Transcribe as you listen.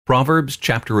Proverbs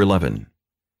chapter 11.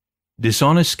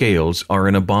 Dishonest scales are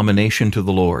an abomination to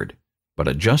the Lord, but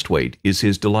a just weight is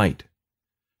his delight.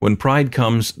 When pride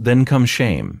comes, then comes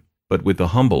shame, but with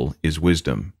the humble is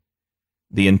wisdom.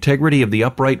 The integrity of the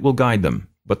upright will guide them,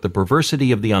 but the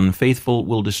perversity of the unfaithful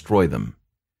will destroy them.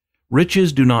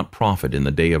 Riches do not profit in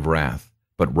the day of wrath,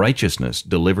 but righteousness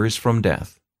delivers from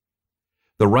death.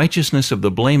 The righteousness of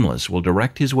the blameless will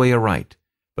direct his way aright,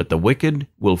 but the wicked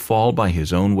will fall by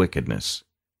his own wickedness.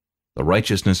 The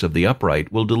righteousness of the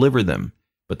upright will deliver them,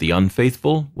 but the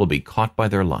unfaithful will be caught by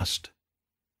their lust.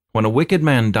 When a wicked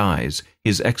man dies,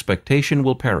 his expectation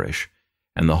will perish,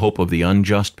 and the hope of the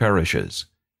unjust perishes.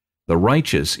 The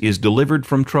righteous is delivered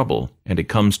from trouble, and it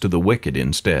comes to the wicked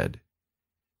instead.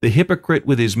 The hypocrite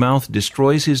with his mouth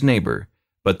destroys his neighbor,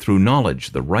 but through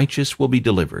knowledge the righteous will be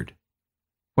delivered.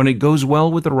 When it goes well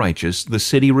with the righteous, the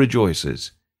city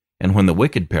rejoices, and when the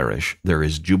wicked perish, there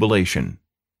is jubilation.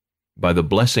 By the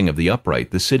blessing of the upright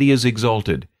the city is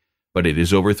exalted, but it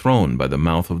is overthrown by the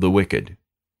mouth of the wicked.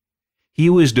 He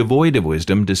who is devoid of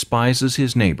wisdom despises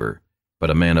his neighbor, but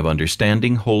a man of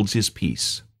understanding holds his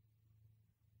peace.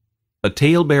 A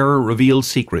talebearer reveals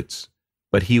secrets,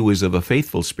 but he who is of a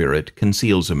faithful spirit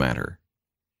conceals a matter.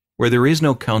 Where there is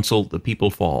no counsel, the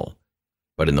people fall,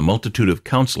 but in the multitude of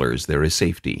counselors there is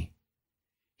safety.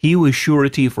 He who is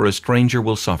surety for a stranger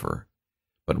will suffer,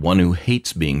 but one who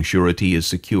hates being surety is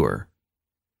secure.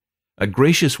 A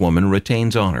gracious woman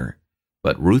retains honor,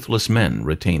 but ruthless men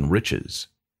retain riches.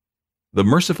 The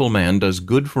merciful man does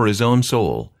good for his own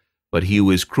soul, but he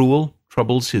who is cruel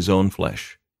troubles his own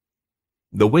flesh.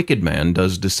 The wicked man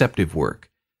does deceptive work,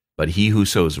 but he who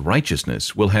sows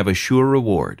righteousness will have a sure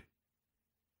reward.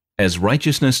 As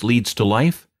righteousness leads to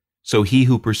life, so he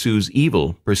who pursues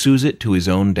evil pursues it to his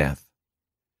own death.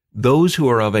 Those who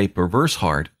are of a perverse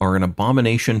heart are an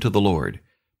abomination to the Lord,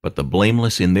 but the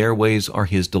blameless in their ways are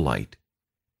his delight.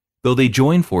 Though they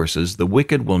join forces, the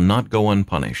wicked will not go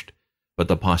unpunished, but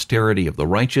the posterity of the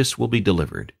righteous will be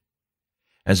delivered.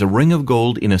 As a ring of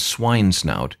gold in a swine's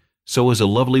snout, so is a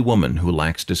lovely woman who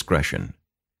lacks discretion.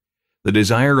 The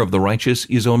desire of the righteous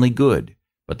is only good,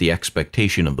 but the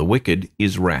expectation of the wicked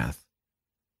is wrath.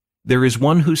 There is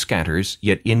one who scatters,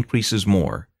 yet increases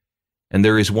more, and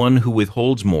there is one who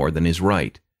withholds more than is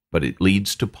right, but it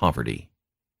leads to poverty.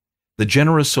 The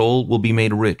generous soul will be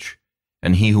made rich,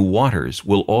 and he who waters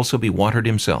will also be watered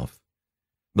himself.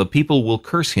 The people will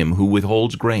curse him who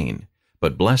withholds grain,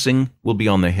 but blessing will be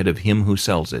on the head of him who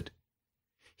sells it.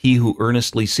 He who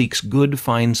earnestly seeks good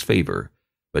finds favor,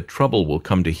 but trouble will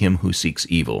come to him who seeks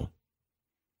evil.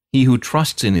 He who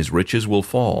trusts in his riches will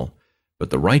fall, but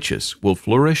the righteous will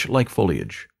flourish like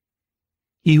foliage.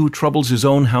 He who troubles his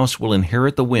own house will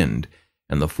inherit the wind,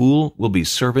 and the fool will be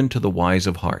servant to the wise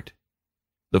of heart.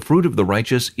 The fruit of the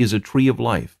righteous is a tree of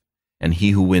life, and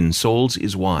he who wins souls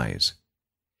is wise.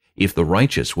 If the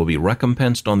righteous will be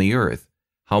recompensed on the earth,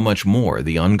 how much more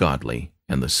the ungodly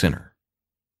and the sinner?